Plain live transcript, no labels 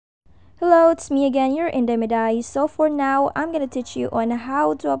Hello, it's me again, your NBI. So for now, I'm gonna teach you on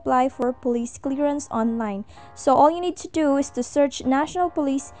how to apply for police clearance online. So all you need to do is to search National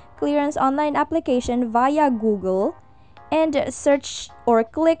Police Clearance Online Application via Google and search or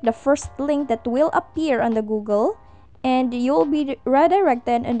click the first link that will appear on the Google, and you'll be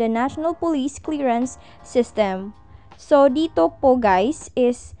redirected in the National Police Clearance system. So dito po guys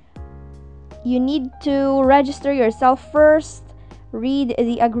is you need to register yourself first, read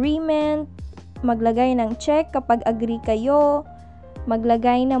the agreement, maglagay ng check kapag agree kayo,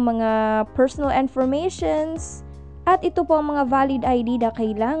 maglagay ng mga personal informations, at ito po ang mga valid ID na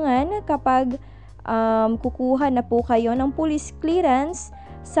kailangan kapag kukuha na po kayo ng police clearance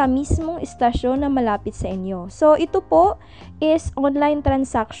sa mismong istasyon na malapit sa inyo. So ito po is online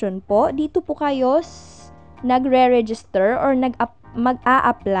transaction po. Dito po kayo nagre-register or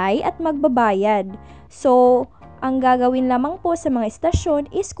mag-a-apply at magbabayad. So ang gagawin lamang po sa mga istasyon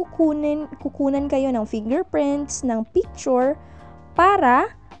is kukunan kayo ng fingerprints, ng picture,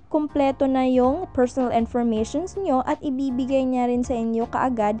 para kumpleto na yung personal informations nyo at ibibigay niya rin sa inyo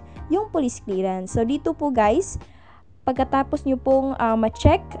kaagad yung police clearance. So dito po guys, pagkatapos nyo pong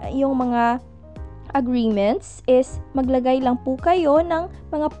ma-check yung mga agreements is maglagay lang po kayo ng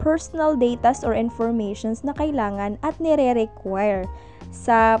mga personal data or informations na kailangan at nire-require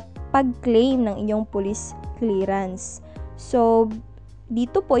sa pag-claim ng inyong police clearance. So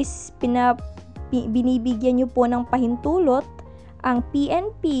dito po is binibigyan nyo po ng pahintulot ang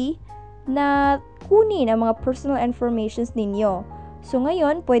PNP na kunin ang mga personal informations ninyo. So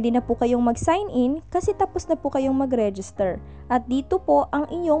ngayon, pwede na po kayong mag-sign in kasi tapos na po kayong mag-register. At dito po ang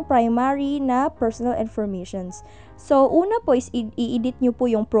inyong primary na personal informations. So una po is i-edit nyo po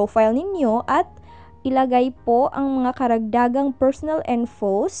yung profile ninyo at ilagay po ang mga karagdagang personal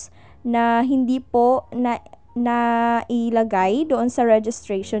infos na hindi po na ilagay doon sa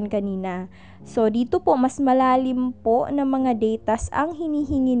registration kanina. So dito po mas malalim po na mga datas ang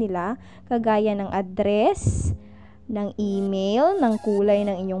hinihingi nila, kagaya ng address, ng email, ng kulay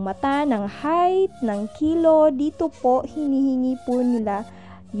ng inyong mata, ng height, ng kilo. Dito po hinihingi po nila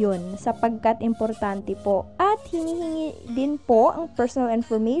yun sapagkat importante po. At hinihingi din po ang personal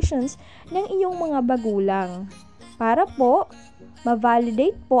informations ng iyong mga bagulang para po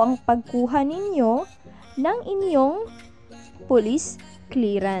ma-validate po ang pagkuha ninyo ng inyong police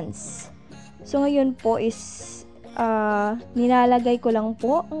clearance. So ngayon po is nilalagay ko lang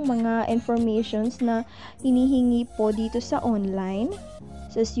po ang mga informations na hinihingi po dito sa online.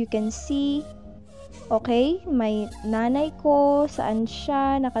 So as you can see, okay, may nanay ko, saan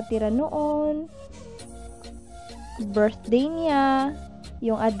siya nakatira noon, birthday niya,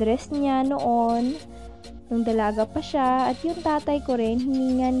 yung address niya noon, yung dalaga pa siya, at yung tatay ko rin,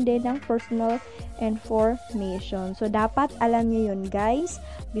 hiningan din ng personal information. So, dapat alam nyo yun guys,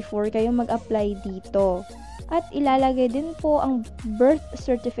 before kayo mag-apply dito. At ilalagay din po ang birth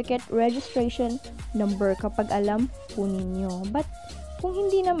certificate registration number kapag alam po ninyo. But, kung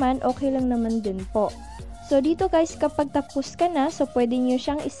hindi naman, okay lang naman din po. So, dito guys, kapag tapos ka na, so pwede nyo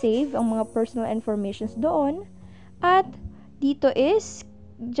siyang isave ang mga personal informations doon. At, dito is,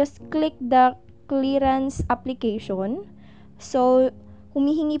 just click the clearance application. So,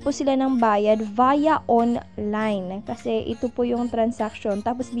 humihingi po sila ng bayad via online kasi ito po yung transaction.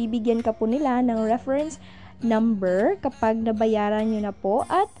 Tapos, bibigyan ka po nila ng reference number kapag nabayaran nyo na po.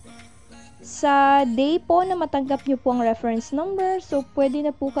 At sa day po na matanggap nyo po ang reference number, so pwede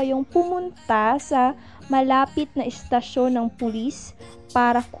na po kayong pumunta sa malapit na istasyon ng police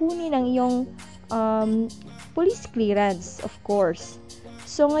para kunin ang iyong police clearance, of course.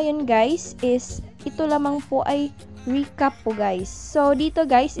 So, ngayon guys, is ito lamang po ay recap po guys. So, dito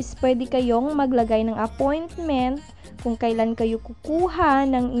guys, is pwede kayong maglagay ng appointment kung kailan kayo kukuha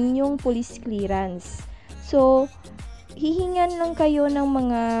ng inyong police clearance. So, hihingan lang kayo ng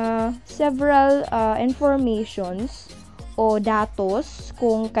mga several informations o datos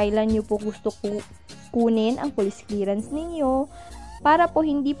kung kailan nyo po gusto kunin ang police clearance ninyo, para po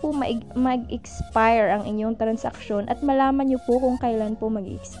hindi po mag-expire ang inyong transaksyon at malaman nyo po kung kailan po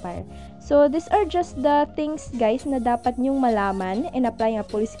mag-expire. So, these are just the things guys na dapat nyong malaman in applying a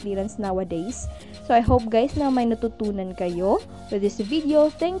police clearance nowadays. So, I hope guys na may natutunan kayo with this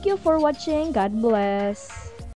video. Thank you for watching. God bless!